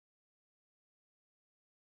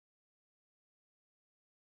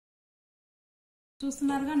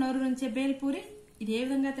చూస్తున్నారుగా నోరు నుంచే బేల్పూరి. ఇది ఏ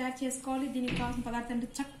విధంగా తయారు చేసుకోవాలి, దీనికి కావాల్సిన పదార్థాలు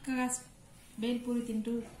చక్కగా బేల్పూరి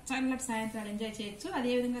తింటూ చల్లటి సాయంత్రాలు ఎంజాయ్ చేయొచ్చు. అది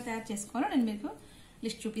ఏ విధంగా తయారు చేసుకోవాలో నేను మీకు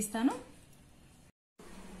లిస్ట్ చూపిస్తాను.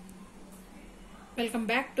 Welcome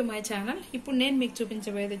back to my channel. ఇప్పుడు నేను మీకు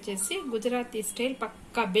చూపించబోయేది వచ్చేసి గుజరాతీ స్టైల్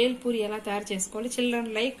పక్కా బేల్పూరి ఎలా తయారు చేసుకోవాలి.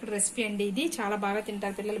 చిల్డ్రన్ లైక్ రెసిపీ అండి. ఇది చాలా బాగా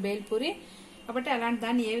తింటారు పిల్లలు బేల్పూరి. కాబట్టి అలాంటి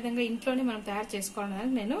దాన్ని ఏ విధంగా ఇంట్లోనే మనం తయారు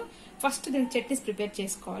చేసుకోవాలని నేను ఫస్ట్ దీనికి చట్నీస్ ప్రిపేర్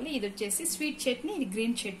చేసుకోవాలి. ఇది వచ్చేసి స్వీట్ చట్నీ, ఇది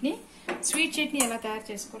గ్రీన్ చట్నీ. స్వీట్ చట్నీ ఎలా తయారు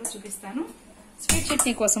చేసుకోవాలో చూపిస్తాను. స్వీట్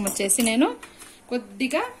చట్నీ కోసం వచ్చేసి నేను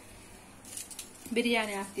కొద్దిగా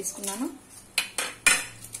బిర్యానీ ఆకు తీసుకున్నాను.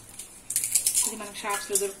 ఇది మనకు షాప్స్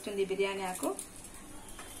లో దొరుకుతుంది బిర్యానీ ఆకు.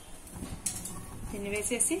 దీన్ని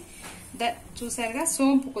వేసేసి చూసారుగా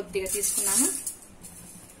సోంపు కొద్దిగా తీసుకున్నాను,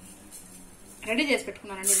 రెడీ చేసి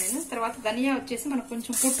పెట్టుకున్నానండి నేను. తర్వాత ధనియా వచ్చేసి మనకు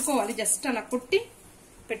కొంచెం కుట్టుకోవాలి, జస్ట్ అలా కుట్టి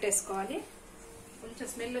పెట్టేసుకోవాలి. కొంచెం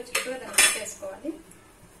స్మెల్ వచ్చేట్టుగా దాన్ని పెట్టేసుకోవాలి.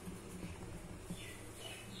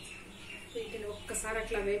 వీటిని ఒక్కసారి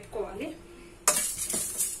అట్లా వేపుకోవాలి.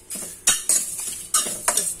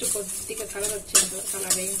 జస్ట్ కొద్దిగా కలర్ వచ్చేంత వరకు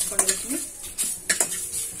అలా వేయించుకోవాలి వీటిని.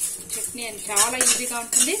 చట్నీ అని చాలా ఈజీగా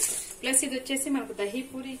ఉంటుంది. ప్లస్ ఇది వచ్చేసి మనకు దహీ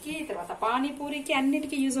పూరికి, తర్వాత పానీపూరికి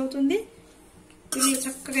అన్నిటికీ యూజ్ అవుతుంది. వీళ్ళు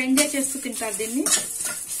చక్కగా ఎంజాయ్ చేస్తూ తింటారు. దీన్ని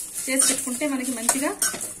చేసి పెట్టుకుంటే మనకి మంచిగా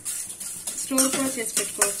స్టోర్ కూడా చేసి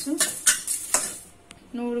పెట్టుకోవచ్చు.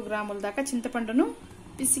 100 గ్రాముల దాకా చింతపండును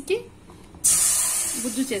పిసికి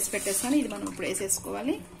గుజ్జు చేసి పెట్టేస్తాను. ఇది మనం ఇప్పుడు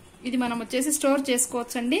వేసేసుకోవాలి. ఇది మనం వచ్చేసి స్టోర్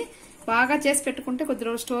చేసుకోవచ్చు అండి. బాగా చేసి పెట్టుకుంటే కొద్ది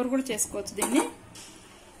రోజు స్టోర్ కూడా చేసుకోవచ్చు దీన్ని.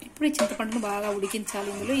 ఇప్పుడు ఈ చింతపండును బాగా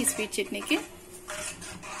ఉడికించాలి ఇందులో ఈ స్వీట్ చట్నీకి.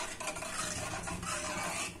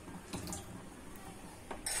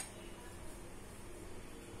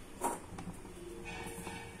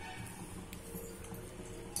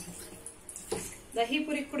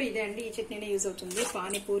 దహీపూరికి కూడా ఇదే అండి, ఈ చట్నీనే యూజ్ అవుతుంది.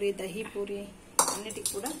 పానీపూరి, దహీపూరి అన్నిటికి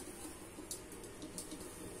కూడా.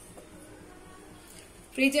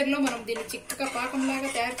 ఫ్రీజర్ లో మనం దీన్ని చిక్కగా పాకంలాగా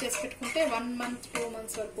తయారు చేసి పెట్టుకుంటే 1 మంత్ 2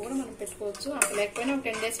 మంత్స్ వరకు కూడా మనం పెట్టుకోవచ్చు. అంత లేకపోయినా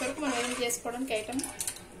 10 డేస్ వరకు మనం ఏం చేసుకోవడానికి ఐటమ్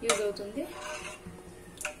యూజ్ అవుతుంది.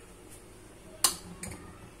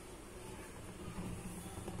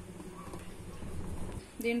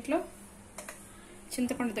 దీంట్లో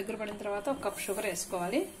చింతపండు దగ్గర పడిన తర్వాత 1 కప్ షుగర్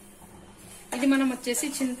వేసుకోవాలి. ఇది మనం వచ్చేసి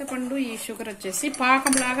చింతపండు, ఈ షుగర్ వచ్చేసి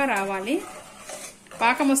పాకంలాగా రావాలి.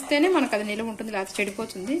 పాకం వస్తేనే మనకు అది నిలువ ఉంటుంది, లేకపోతే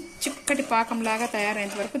చెడిపోతుంది. చిక్కటి పాకంలాగా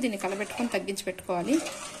తయారైనంత వరకు దీన్ని కలబెట్టుకొని తగ్గించి పెట్టుకోవాలి.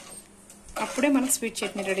 అప్పుడే మనకు స్వీట్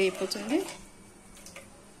చట్నీ రెడీ అయిపోతుంది.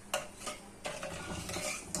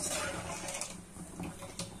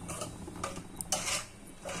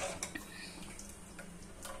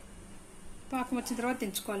 పాకం వచ్చిన తర్వాత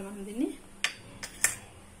దించుకోవాలి మనం దీన్ని.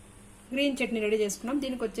 గ్రీన్ చట్నీ రెడీ చేసుకున్నాం.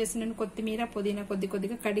 దీనికి వచ్చేసి నేను కొత్తిమీర, పుదీనా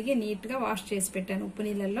కొద్దిగా కడిగి నీట్గా వాష్ చేసి పెట్టాను ఉప్పు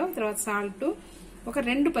నీళ్ళల్లో. తర్వాత సాల్ట్, ఒక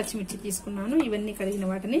 2 పచ్చిమిర్చి తీసుకున్నాను. ఇవన్నీ కడిగిన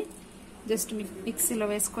వాటిని జస్ట్ మిక్సీలో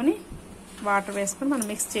వేసుకొని వాటర్ వేసుకొని మనం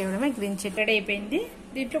మిక్స్ చేయడమే. గ్రీన్ చట్నీ రెడీ అయిపోయింది.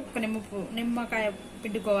 దీంట్లో ఒక నిమ్మకాయ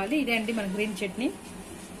పిండుకోవాలి. ఇదే అండి మన గ్రీన్ చట్నీ.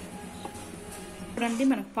 ఇప్పుడండి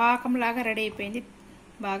మనకు పాకంలాగా రెడీ అయిపోయింది.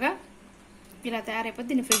 బాగా ఇలా తయారైపోతే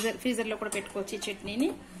దీన్ని ఫ్రీజర్లో కూడా పెట్టుకోవచ్చు. ఈ చట్నీని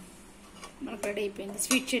మనకు రెడీ అయిపోయింది.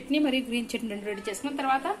 స్వీట్ చట్నీ మరియు గ్రీన్ చట్నీ రెండు రెడీ చేసుకున్న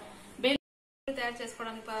తర్వాత బేల్పూరి తయారు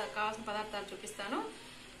చేసుకోవడానికి కావాల్సిన పదార్థాలు చూపిస్తాను.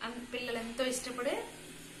 పిల్లలు ఎంతో ఇష్టపడే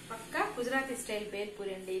పక్కా గుజరాతీ స్టైల్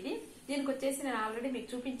బేల్పూరి అండి ఇది. దీనికి వచ్చేసి నేను ఆల్రెడీ మీకు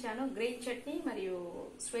చూపించాను. గ్రీన్ చట్నీ మరియు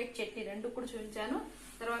స్వీట్ చట్నీ రెండు కూడా చూపించాను.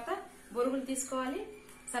 తర్వాత బొరుగులు తీసుకోవాలి,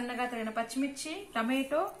 సన్నగా తరిగిన పచ్చిమిర్చి,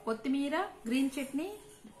 టమాటో, కొత్తిమీర, green chutney,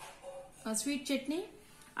 sweet chutney,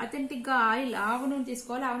 authentic గా ఆయిల్, ఆవ నూనె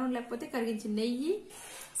తీసుకోవాలి. ఆవ నూనె లేకపోతే కరిగించిన నెయ్యి,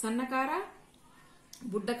 సన్నకార,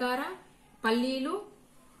 బుడ్డకార, పల్లీలు,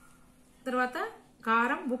 తర్వాత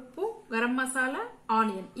కారం, ఉప్పు, గరం మసాలా,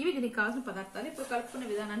 ఆనియన్. ఇవి దీనికి కావాల్సిన పదార్థాలు. ఇప్పుడు కలుపుకునే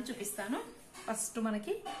విధానాన్ని చూపిస్తాను. ఫస్ట్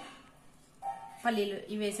మనకి పల్లీలు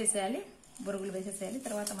ఇవి వేసేసేయాలి, బొరుగులు వేసేసేయాలి.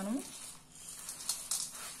 తర్వాత మనము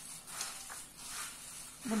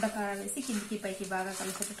బుడ్డకార వేసి కిందికి పైకి బాగా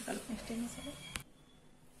కలిసేటట్టు నెక్స్ట్ ఏం చేయాలి.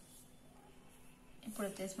 ఇప్పుడు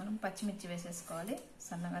వచ్చేసి మనం పచ్చిమిర్చి వేసేసుకోవాలి.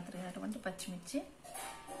 సన్నగా తరిగినటువంటి పచ్చిమిర్చి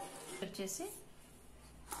వచ్చేసి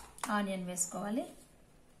ఆనియన్ వేసుకోవాలి.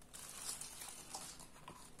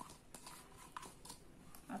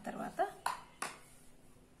 ఆ తర్వాత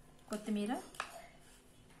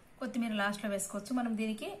కొత్తిమీర లాస్ట్లో వేసుకోవచ్చు. మనం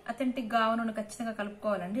దీనికి అథెంటిక్గా ఆవ నూనె ఖచ్చితంగా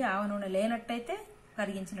కలుపుకోవాలండి. ఆవ నూనె లేనట్టయితే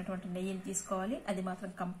కరిగించినటువంటి నెయ్యిని తీసుకోవాలి, అది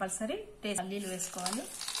మాత్రం కంపల్సరీ. పల్లీలు వేసుకోవాలి.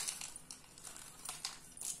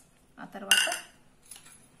 ఆ తర్వాత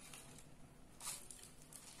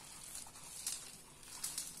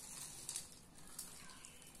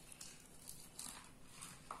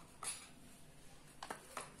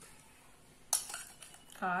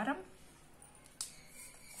కారం,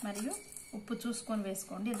 మరియు ఉప్పు చూసుకొని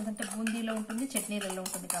వేసుకోండి, ఎందుకంటే బూందీలో ఉంటుంది, చట్నీలలో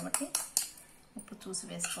ఉంటుంది కాబట్టి ఉప్పు చూసి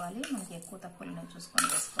వేసుకోవాలి. మనకి ఎక్కువ తక్కువ చూసుకొని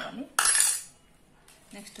వేసుకోవాలి.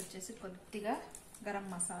 నెక్స్ట్ వచ్చేసి కొద్దిగా గరం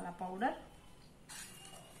మసాలా పౌడర్,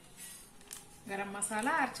 గరం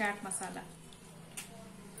మసాలా ఆర్ చాట్ మసాలా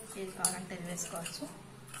ఏది కావాలంటే అది వేసుకోవచ్చు.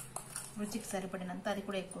 రుచికి సరిపడినంత, అది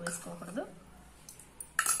కూడా ఎక్కువ వేసుకోకూడదు.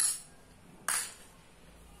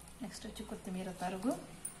 నెక్స్ట్ వచ్చి కొత్తిమీర తరుగు.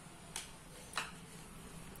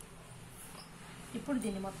 ఇప్పుడు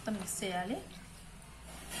దీన్ని మొత్తం మిక్స్ చేయాలి.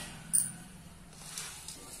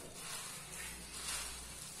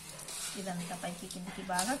 ఇదంతా పైకి కిందికి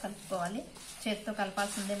బాగా కలుపుకోవాలి. చేతితో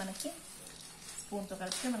కలపాల్సిందే, మనకి స్పూన్తో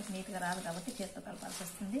కలిపితే మనకి నీట్గా రాదు కాబట్టి చేతితో కలపాల్సి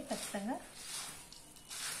వస్తుంది ఖచ్చితంగా.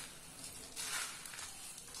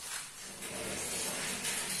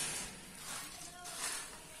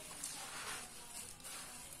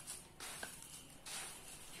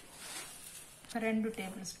 రెండు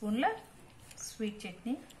టేబుల్ స్పూన్ల స్వీట్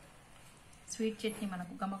చట్నీ. స్వీట్ చట్నీ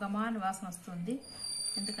మనకు గమగమా అని వాసన వస్తుంది,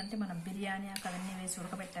 ఎందుకంటే మనం బిర్యానీ అవన్నీ వేసి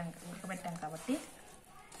ఉడకబెట్టాం కాబట్టి.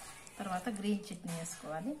 తర్వాత గ్రీన్ చట్నీ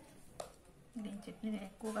వేసుకోవాలి. గ్రీన్ చట్నీ నేను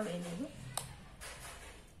ఎక్కువగా వేయలేదు.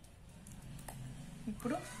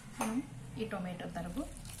 ఇప్పుడు మనం ఈ టొమాటో తరుగు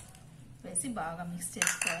వేసి బాగా మిక్స్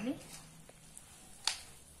చేసుకోవాలి.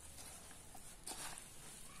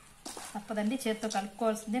 తప్పదండి, చేతితో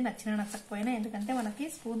కలుపుకోవాల్సిందే, నచ్చినా నచ్చకపోయినా, ఎందుకంటే మనకి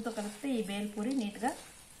స్పూన్తో కలిపితే ఈ బేల్పూరి నీట్గా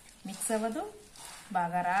మిక్స్ అవ్వదు,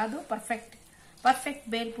 బాగా రాదు. పర్ఫెక్ట్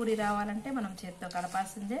బేల్పూరి రావాలంటే మనం చేతితో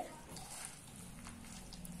కలపాల్సిందే.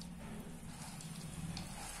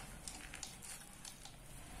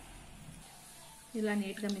 ఇలా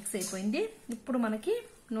నీట్గా మిక్స్ అయిపోయింది. ఇప్పుడు మనకి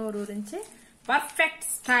నోరూరించే పర్ఫెక్ట్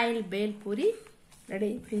స్టైల్ బేల్పూరి రెడీ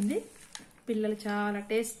అయిపోయింది. పిల్లలు చాలా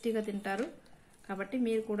టేస్టీగా తింటారు కాబట్టి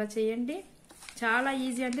మీరు కూడా చేయండి. చాలా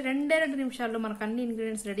ఈజీ, అంటే 2 నిమిషాల్లో మనకు అన్ని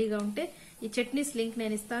ఇంగ్రీడియంట్స్ రెడీగా ఉంటే. ఈ చట్నీస్ లింక్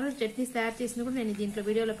నేను ఇస్తాను. చట్నీస్ తయారు చేసిన కూడా నేను దీంట్లో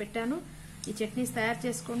వీడియోలో పెట్టాను. ఈ చట్నీస్ తయారు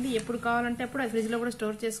చేసుకోండి, ఎప్పుడు కావాలంటే అప్పుడు అది ఫ్రిడ్జ్లో కూడా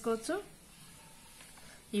స్టోర్ చేసుకోవచ్చు.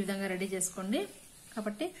 ఈ విధంగా రెడీ చేసుకోండి.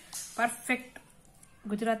 కాబట్టి perfect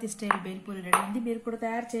Gujarati style bhelpuri ready ఉంది. మీరు కూడా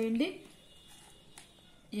తయారు చేయండి.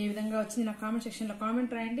 ఏ విధంగా వచ్చింది నా కామెంట్ సెక్షన్లో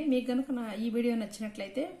కామెంట్ రాయండి. మీకు కనుక నా ఈ వీడియో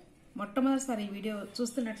నచ్చినట్లయితే, మొట్టమొదటిసారి ఈ వీడియో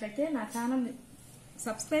చూస్తున్నట్లయితే నా ఛానల్ని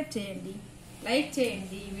సబ్స్క్రైబ్ చేయండి, లైక్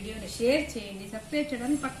చేయండి, ఈ వీడియోని షేర్ చేయండి. సబ్స్క్రైబ్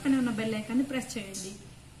చేయడానికి పక్కనే ఉన్న బెల్ ఐకాన్ని ప్రెస్ చేయండి.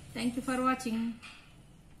 Thank you for watching.